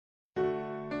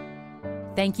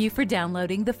Thank you for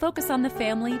downloading the Focus on the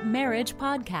Family Marriage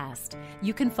podcast.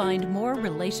 You can find more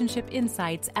relationship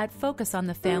insights at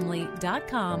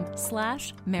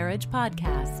focusonthefamily.com/marriage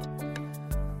podcast.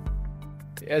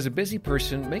 As a busy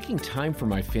person, making time for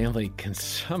my family can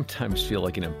sometimes feel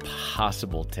like an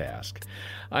impossible task.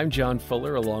 I'm John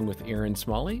Fuller, along with Erin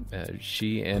Smalley.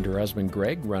 She and her husband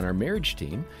Greg run our marriage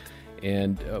team,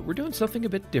 and we're doing something a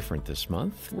bit different this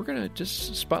month. We're going to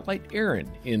just spotlight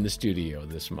Erin in the studio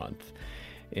this month.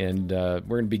 And we're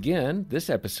going to begin this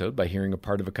episode by hearing a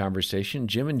part of a conversation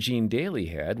Jim and Jean Daly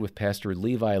had with Pastor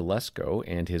Levi Lesko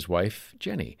and his wife,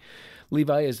 Jenny.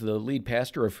 Levi is the lead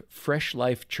pastor of Fresh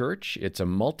Life Church. It's a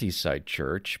multi-site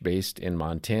church based in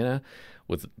Montana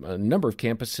with a number of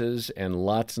campuses and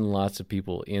lots of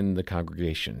people in the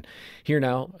congregation. Here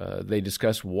now, they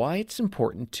discuss why it's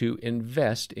important to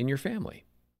invest in your family.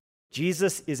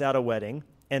 Jesus is at a wedding,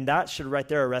 and that should right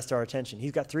there arrest our attention.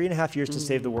 He's got 3.5 years to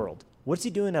save the world. What's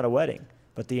he doing at a wedding?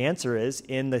 But the answer is,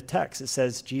 in the text, it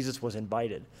says Jesus was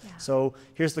invited. Yeah. So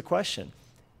here's the question.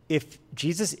 If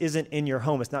Jesus isn't in your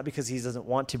home, it's not because he doesn't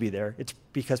want to be there. It's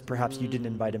because perhaps you didn't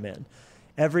invite him in.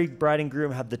 Every bride and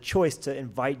groom have the choice to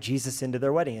invite Jesus into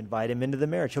their wedding, invite him into the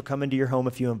marriage. He'll come into your home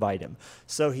if you invite him.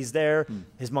 So he's there.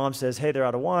 His mom says, hey, they're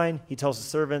out of wine. He tells the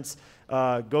servants,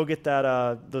 go get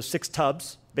those 6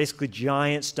 tubs, basically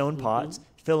giant stone pots,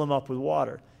 fill them up with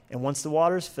water. And once the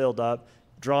water's filled up,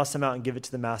 draw some out and give it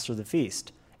to the master of the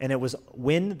feast. And it was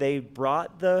when they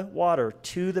brought the water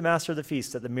to the master of the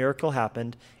feast that the miracle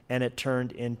happened, and it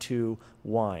turned into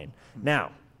wine.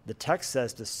 Now, the text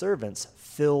says the servants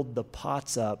filled the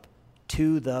pots up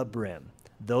to the brim.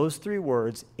 Those 3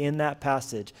 words in that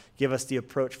passage give us the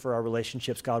approach for our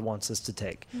relationships God wants us to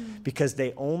take, because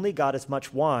they only got as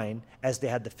much wine as they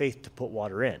had the faith to put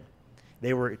water in.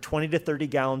 They were 20 to 30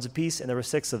 gallons apiece, and there were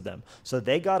 6 of them. So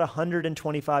they got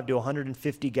 125 to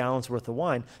 150 gallons worth of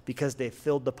wine because they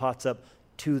filled the pots up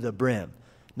to the brim.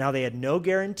 Now, they had no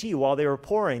guarantee while they were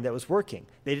pouring that was working.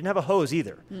 They didn't have a hose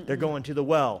either. They're going to the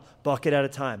well, bucket at a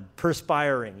time,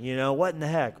 perspiring. What in the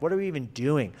heck? What are we even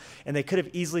doing? And they could have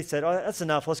easily said, oh, that's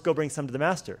enough. Let's go bring some to the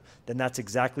master. Then that's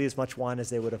exactly as much wine as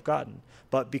they would have gotten.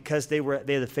 But because they had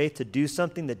the faith to do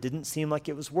something that didn't seem like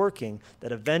it was working,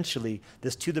 that eventually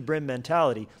this to-the-brim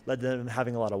mentality led to them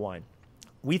having a lot of wine.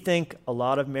 We think a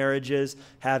lot of marriages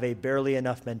have a barely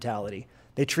enough mentality.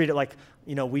 They treat it like,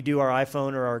 we do our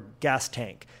iPhone or our gas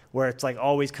tank, where it's like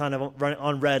always kind of run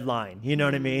on red line, you know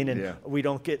what I mean? And we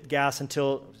don't get gas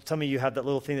until, some of you have that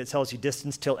little thing that tells you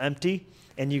distance till empty,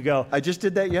 and you go, I just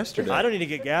did that yesterday. I don't need to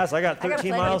get gas. I got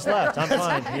 13 miles left. I'm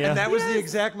fine. Yeah. And that was the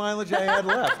exact mileage I had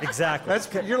left. Exactly.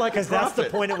 You're like a prophet. That's the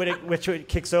point at which it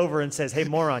kicks over and says, hey,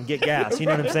 moron, get gas. You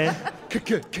know what I'm saying?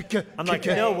 I'm like,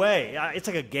 no way. It's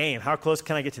like a game. How close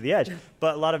can I get to the edge?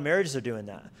 But a lot of marriages are doing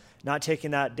that. Not taking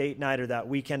that date night or that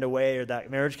weekend away or that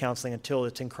marriage counseling until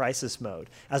it's in crisis mode,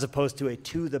 as opposed to a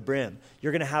to the brim.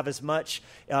 You're going to have as much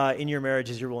in your marriage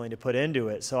as you're willing to put into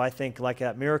it. So I think, like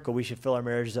that miracle, we should fill our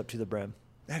marriages up to the brim.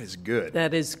 That is good.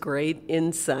 That is great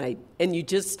insight. And you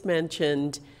just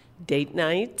mentioned date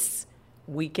nights,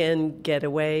 weekend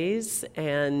getaways,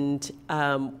 and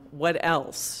what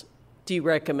else do you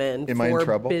recommend? Am I in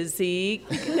trouble? Busy?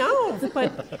 No,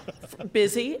 but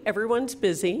busy. Everyone's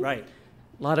busy. Right.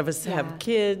 A lot of us have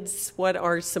kids. What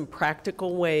are some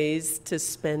practical ways to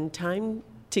spend time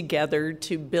together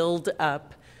to build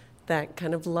up that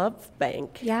kind of love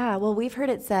bank? Yeah, well, we've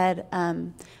heard it said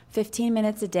 15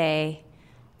 minutes a day,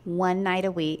 1 night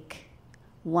a week,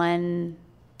 1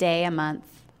 day a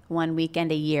month, 1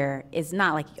 weekend a year is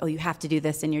not like, oh, you have to do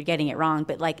this and you're getting it wrong,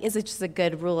 but like, is it just a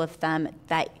good rule of thumb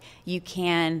that you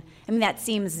can, that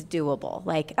seems doable.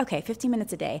 Like, okay, 15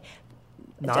 minutes a day.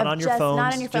 Not on your phone,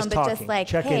 but talking. just like,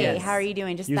 Check hey, in. how are you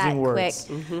doing? Just using that words.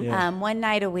 quick. 1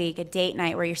 night a week, a date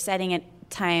night where you're setting a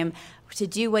time to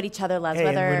do what each other loves. Hey,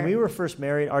 and when we were first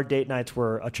married, our date nights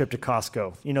were a trip to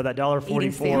Costco. That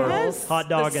 $1.44 hot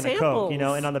dog and a Coke.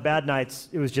 And on the bad nights,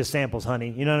 it was just samples, honey.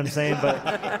 You know what I'm saying?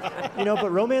 But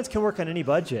but romance can work on any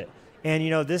budget.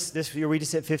 And, this year we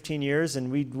just hit 15 years,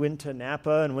 and we went to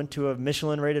Napa and went to a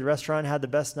Michelin-rated restaurant, had the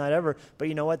best night ever. But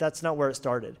you know what? That's not where it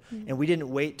started. Mm-hmm. And we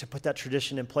didn't wait to put that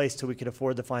tradition in place till we could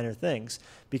afford the finer things,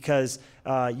 because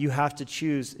you have to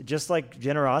choose, just like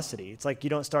generosity. It's like you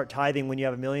don't start tithing when you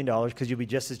have $1 million, because you'll be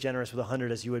just as generous with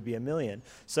 100 as you would be $1 million.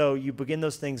 So you begin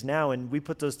those things now, and we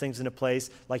put those things into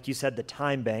place, like you said, the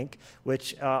time bank,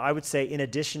 which I would say, in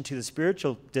addition to the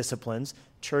spiritual disciplines,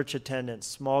 church attendance,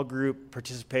 small group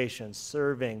participation,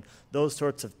 serving, those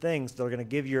sorts of things that are going to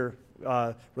give your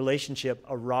relationship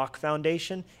a rock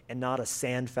foundation and not a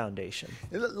sand foundation.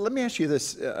 Let me ask you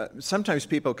this. Sometimes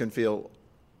people can feel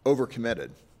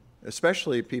overcommitted.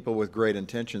 especially people with great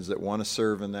intentions that want to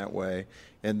serve in that way.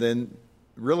 And then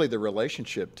really the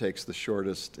relationship takes the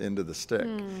shortest end of the stick.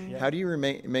 How do you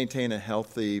maintain a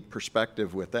healthy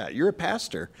perspective with that? You're a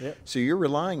pastor, so you're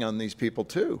relying on these people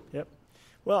too. Yep.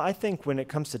 Well, I think when it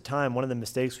comes to time, one of the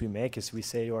mistakes we make is we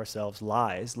say to ourselves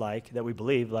lies like that we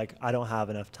believe, like, I don't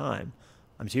have enough time.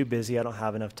 I'm too busy. I don't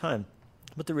have enough time.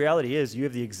 But the reality is you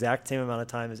have the exact same amount of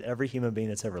time as every human being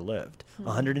that's ever lived,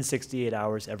 168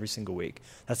 hours every single week.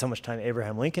 That's how much time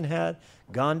Abraham Lincoln had,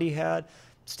 Gandhi had,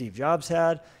 Steve Jobs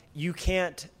had. You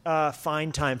can't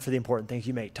find time for the important things.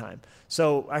 You make time.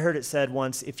 So I heard it said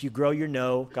once, if you grow your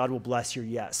no, God will bless your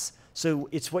yes. So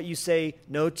it's what you say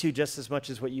no to just as much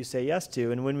as what you say yes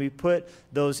to. And when we put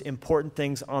those important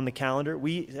things on the calendar,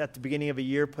 we, at the beginning of a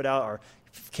year, put out our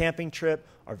camping trip,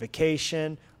 our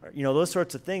vacation, those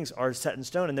sorts of things are set in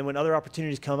stone. And then when other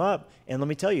opportunities come up, and let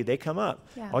me tell you, they come up.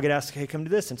 I'll get asked, hey, come to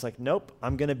this. And it's like, nope,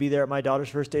 I'm going to be there at my daughter's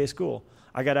first day of school.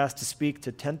 I got asked to speak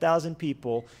to 10,000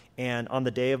 people and on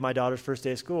the day of my daughter's first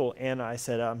day of school. And I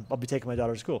said, I'll be taking my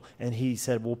daughter to school. And he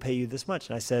said, we'll pay you this much.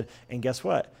 And I said, and guess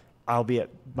what? I'll be at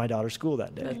my daughter's school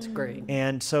that day. That's great.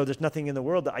 And so there's nothing in the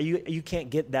world that you can't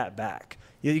get that back.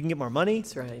 You can get more money.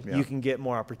 That's right. You can get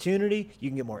more opportunity. You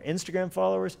can get more Instagram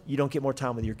followers. You don't get more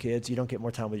time with your kids. You don't get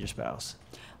more time with your spouse.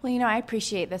 Well, I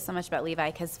appreciate this so much about Levi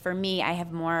because for me, I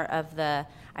have more of the,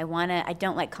 I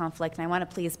don't like conflict and I want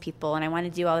to please people and I want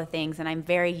to do all the things and I'm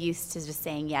very used to just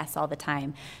saying yes all the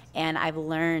time. And I've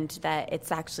learned that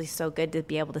it's actually so good to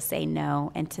be able to say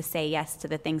no and to say yes to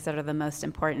the things that are the most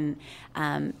important.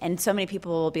 And so many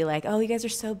people will be like, oh, you guys are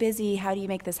so busy. How do you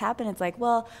make this happen? It's like,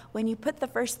 well, when you put the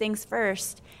first things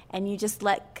first and you just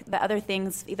let the other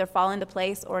things either fall into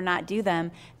place or not do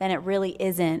them, then it really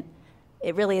isn't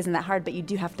that hard, but you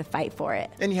do have to fight for it.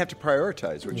 And you have to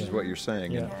prioritize, which is what you're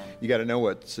saying. And you got to know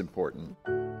what's important.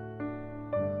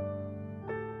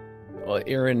 Well,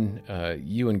 Aaron,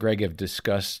 you and Greg have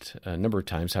discussed a number of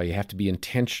times how you have to be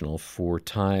intentional for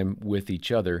time with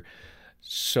each other.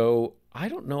 So I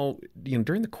don't know,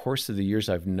 during the course of the years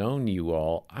I've known you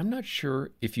all, I'm not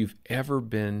sure if you've ever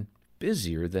been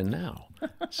busier than now.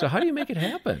 So how do you make it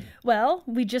happen? Well,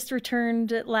 we just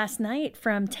returned last night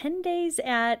from 10 days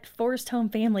at Forest Home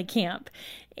Family Camp.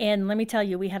 And let me tell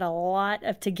you, we had a lot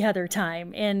of together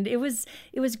time and it was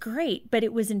great, but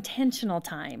it was intentional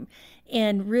time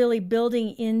and really building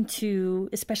into,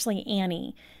 especially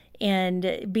Annie,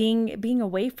 and being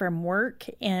away from work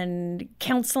and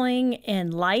counseling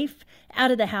and life,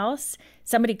 out of the house,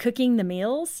 somebody cooking the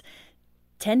meals,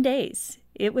 10 days.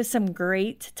 It was some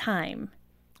great time.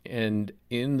 And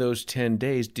in those 10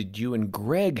 days, did you and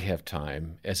Greg have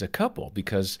time as a couple?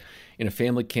 Because in a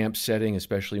family camp setting,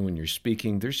 especially when you're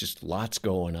speaking, there's just lots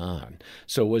going on.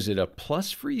 So was it a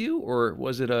plus for you or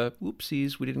was it a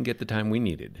whoopsies, we didn't get the time we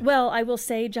needed? Well, I will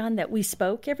say, John, that we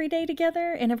spoke every day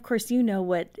together. And of course,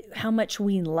 how much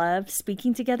we love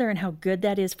speaking together and how good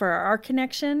that is for our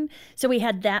connection. So we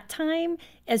had that time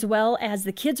as well as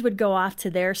the kids would go off to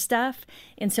their stuff.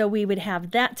 And so we would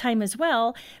have that time as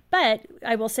well. But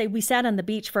I will say we sat on the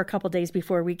beach for a couple days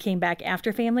before we came back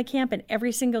after family camp. And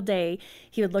every single day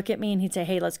he would look at me and he'd say,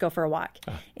 hey, let's go for a walk.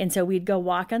 And so we'd go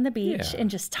walk on the beach and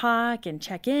just talk and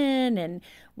check in and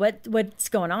what's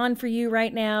going on for you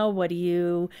right now? What are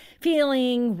you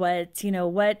feeling?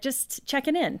 Just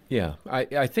checking in. Yeah.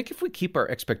 I think if we keep our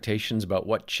expectations about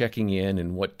what checking in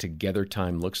and what together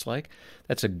time looks like,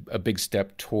 that's a big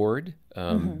step toward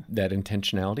that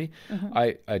intentionality.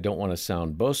 I don't want to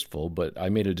sound boastful, but I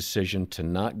made a decision to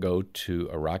not go to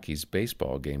a Rockies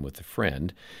baseball game with a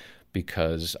friend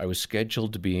because I was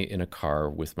scheduled to be in a car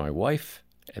with my wife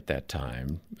at that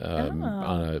time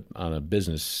on a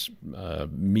business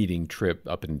meeting trip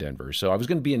up in Denver. So I was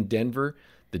going to be in Denver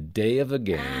the day of the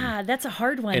game. That's a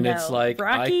hard one, and though. It's like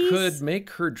Rockies? I could make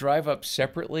her drive up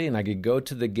separately and I could go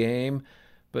to the game.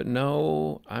 But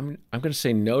no, I'm going to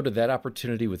say no to that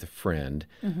opportunity with a friend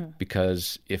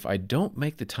because if I don't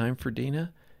make the time for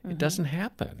Dina, it doesn't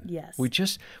happen. Yes. We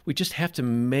just have to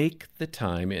make the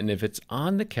time, and if it's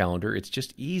on the calendar, it's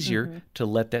just easier to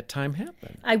let that time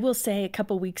happen. I will say a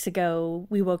couple weeks ago,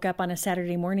 we woke up on a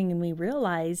Saturday morning and we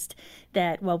realized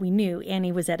that, we knew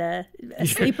Annie was at a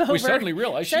sleepover. We suddenly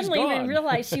realized she's gone. Suddenly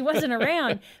realized she wasn't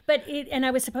around. And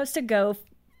I was supposed to go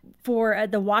for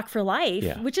the Walk for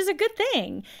Life, which is a good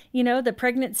thing. The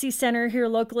pregnancy center here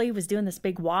locally was doing this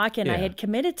big walk and I had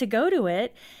committed to go to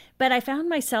it. But I found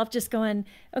myself just going,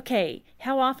 okay,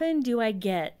 how often do I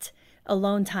get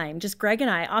alone time? Just Greg and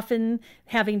I, often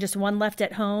having just one left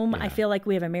at home. I feel like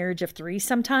we have a marriage of three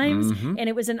sometimes. And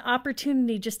it was an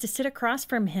opportunity just to sit across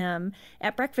from him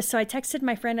at breakfast. So I texted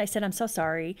my friend. I said, I'm so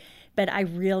sorry, but I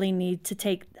really need to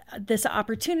take this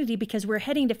opportunity because we're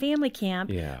heading to family camp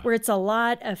Yeah. where it's a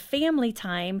lot of family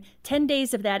time, 10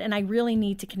 days of that, and I really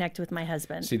need to connect with my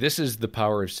husband. See, this is the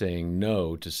power of saying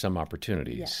no to some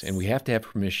opportunities. Yes. And we have to have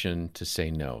permission to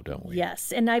say no, don't we?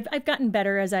 Yes, and I've gotten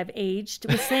better as I've aged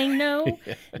with saying no,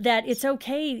 that it's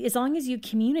okay as long as you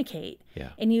communicate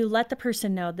and you let the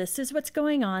person know this is what's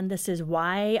going on, this is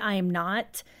why I'm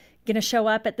not going to show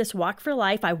up at this Walk for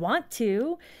Life. I want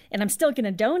to, and I'm still going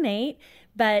to donate,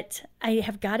 but I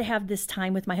have got to have this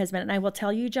time with my husband. And I will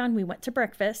tell you, John, we went to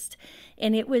breakfast,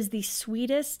 and it was the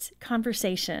sweetest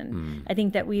conversation I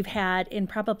think that we've had in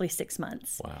probably 6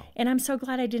 months. Wow. And I'm so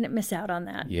glad I didn't miss out on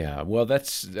that. Yeah, well,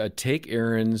 that's take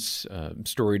Erin's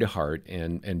story to heart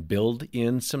and build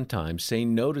in some time. Say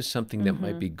no to something that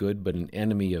might be good, but an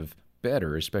enemy of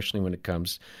better, especially when it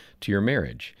comes to your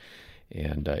marriage.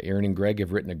 And Erin and Greg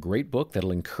have written a great book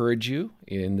that'll encourage you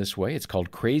in this way. It's called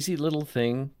Crazy Little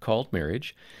Thing Called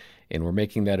Marriage. And we're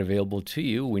making that available to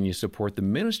you when you support the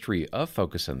ministry of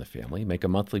Focus on the Family. Make a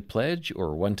monthly pledge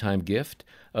or a one-time gift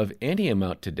of any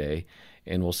amount today,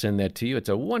 and we'll send that to you. It's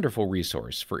a wonderful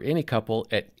resource for any couple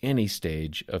at any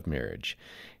stage of marriage.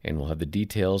 And we'll have the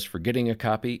details for getting a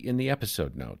copy in the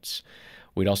episode notes.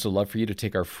 We'd also love for you to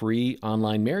take our free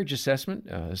online marriage assessment.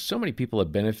 So many people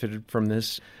have benefited from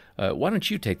this. Why don't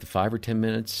you take the 5 or 10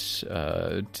 minutes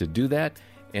to do that,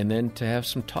 and then to have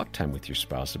some talk time with your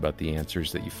spouse about the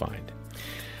answers that you find.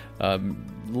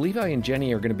 Levi and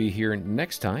Jenny are going to be here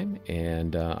next time,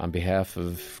 and on behalf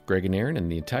of Greg and Erin and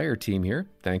the entire team here,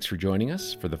 thanks for joining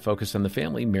us for the Focus on the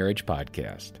Family Marriage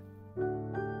Podcast.